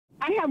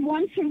I have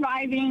one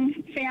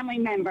surviving family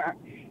member.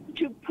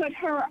 To put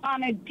her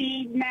on a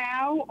deed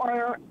now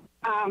or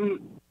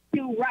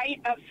do right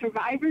of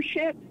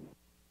survivorship?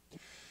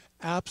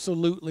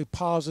 Absolutely,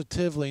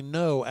 positively,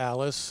 no,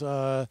 Alice.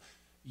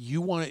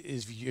 You want to,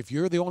 if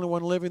you're the only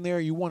one living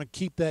there, you want to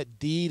keep that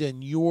deed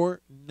in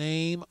your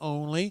name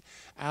only.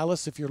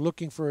 Alice, if you're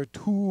looking for a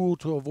tool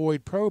to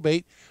avoid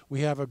probate, we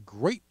have a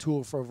great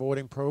tool for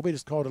avoiding probate.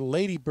 It's called a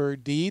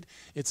ladybird deed.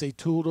 It's a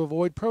tool to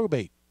avoid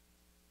probate.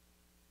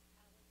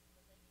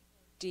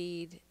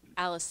 Deed,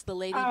 Alice, the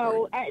ladybird.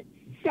 Oh,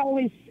 so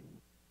is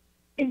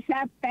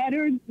that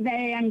better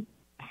than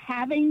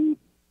having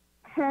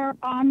her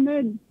on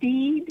the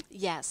deed?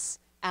 Yes.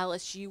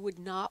 Alice, you would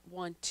not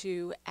want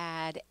to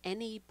add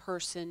any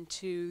person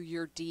to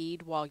your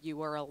deed while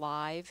you are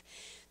alive.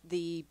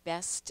 The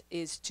best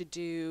is to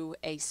do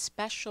a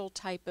special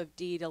type of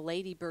deed, a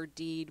ladybird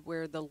deed,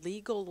 where the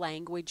legal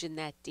language in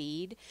that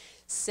deed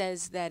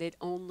says that it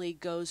only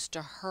goes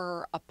to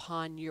her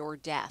upon your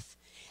death.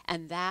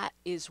 And that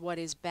is what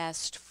is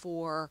best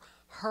for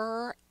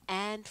her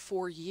and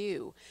for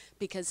you,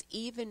 because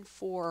even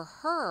for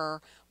her,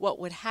 what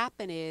would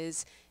happen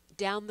is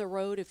down the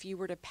road, if you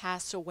were to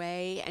pass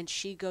away and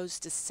she goes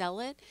to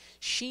sell it,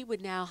 she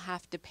would now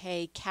have to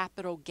pay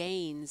capital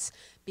gains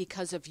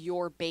because of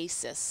your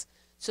basis.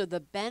 So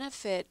the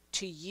benefit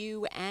to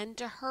you and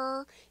to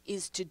her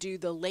is to do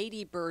the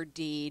ladybird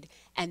deed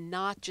and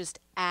not just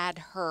add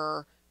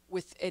her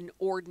with an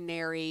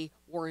ordinary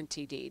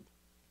warranty deed.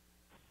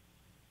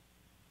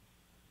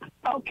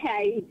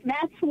 Okay,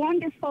 that's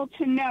wonderful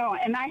to know,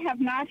 and I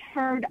have not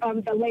heard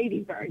of the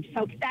ladybird,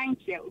 so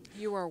thank you.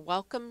 You are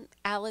welcome,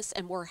 Alice,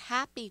 and we're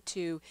happy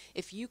to,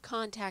 if you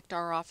contact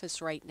our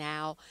office right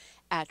now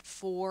at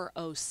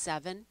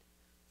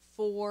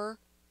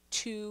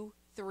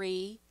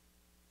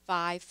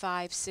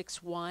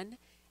 407-423-5561.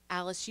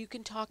 Alice, you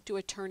can talk to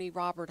attorney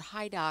Robert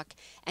Hydock,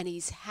 and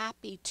he's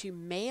happy to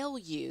mail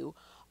you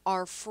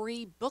our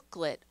free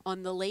booklet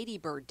on the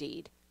ladybird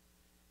deed.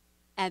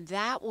 And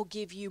that will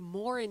give you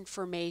more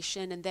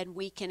information, and then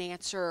we can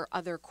answer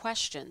other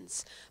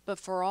questions. But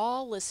for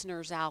all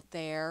listeners out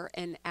there,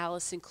 and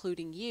Alice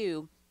including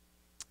you,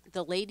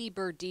 the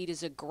ladybird deed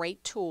is a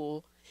great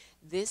tool.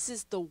 This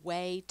is the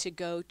way to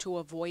go to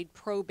avoid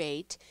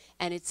probate,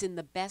 and it's in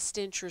the best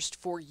interest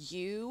for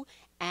you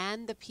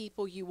and the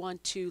people you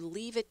want to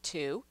leave it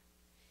to.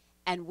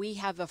 And we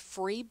have a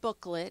free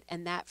booklet,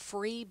 and that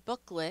free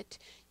booklet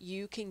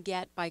you can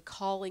get by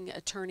calling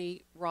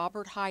attorney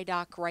Robert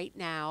Hydock right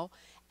now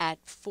at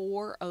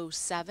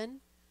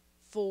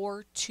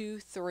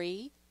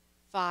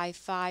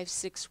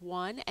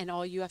 407-423-5561. And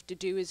all you have to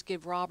do is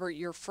give Robert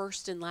your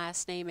first and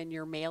last name and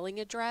your mailing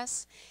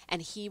address,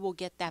 and he will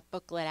get that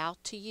booklet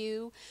out to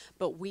you.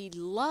 But we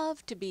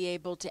love to be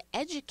able to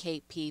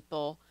educate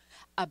people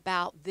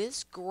about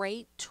this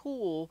great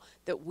tool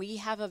that we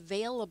have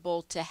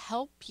available to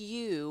help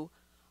you,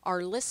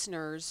 our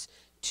listeners,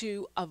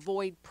 to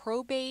avoid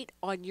probate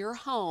on your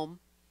home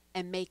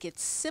and make it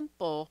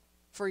simple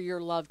for your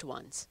loved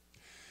ones.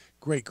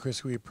 Great,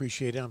 Chris. We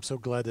appreciate it. I'm so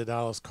glad that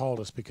Alice called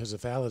us, because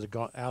if Alice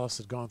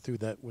had gone through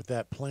that with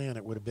that plan,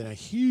 it would have been a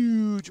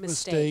huge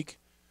mistake.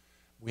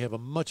 We have a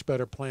much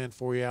better plan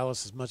for you.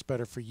 Alice is much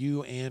better for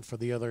you and for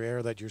the other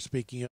heir that you're speaking of.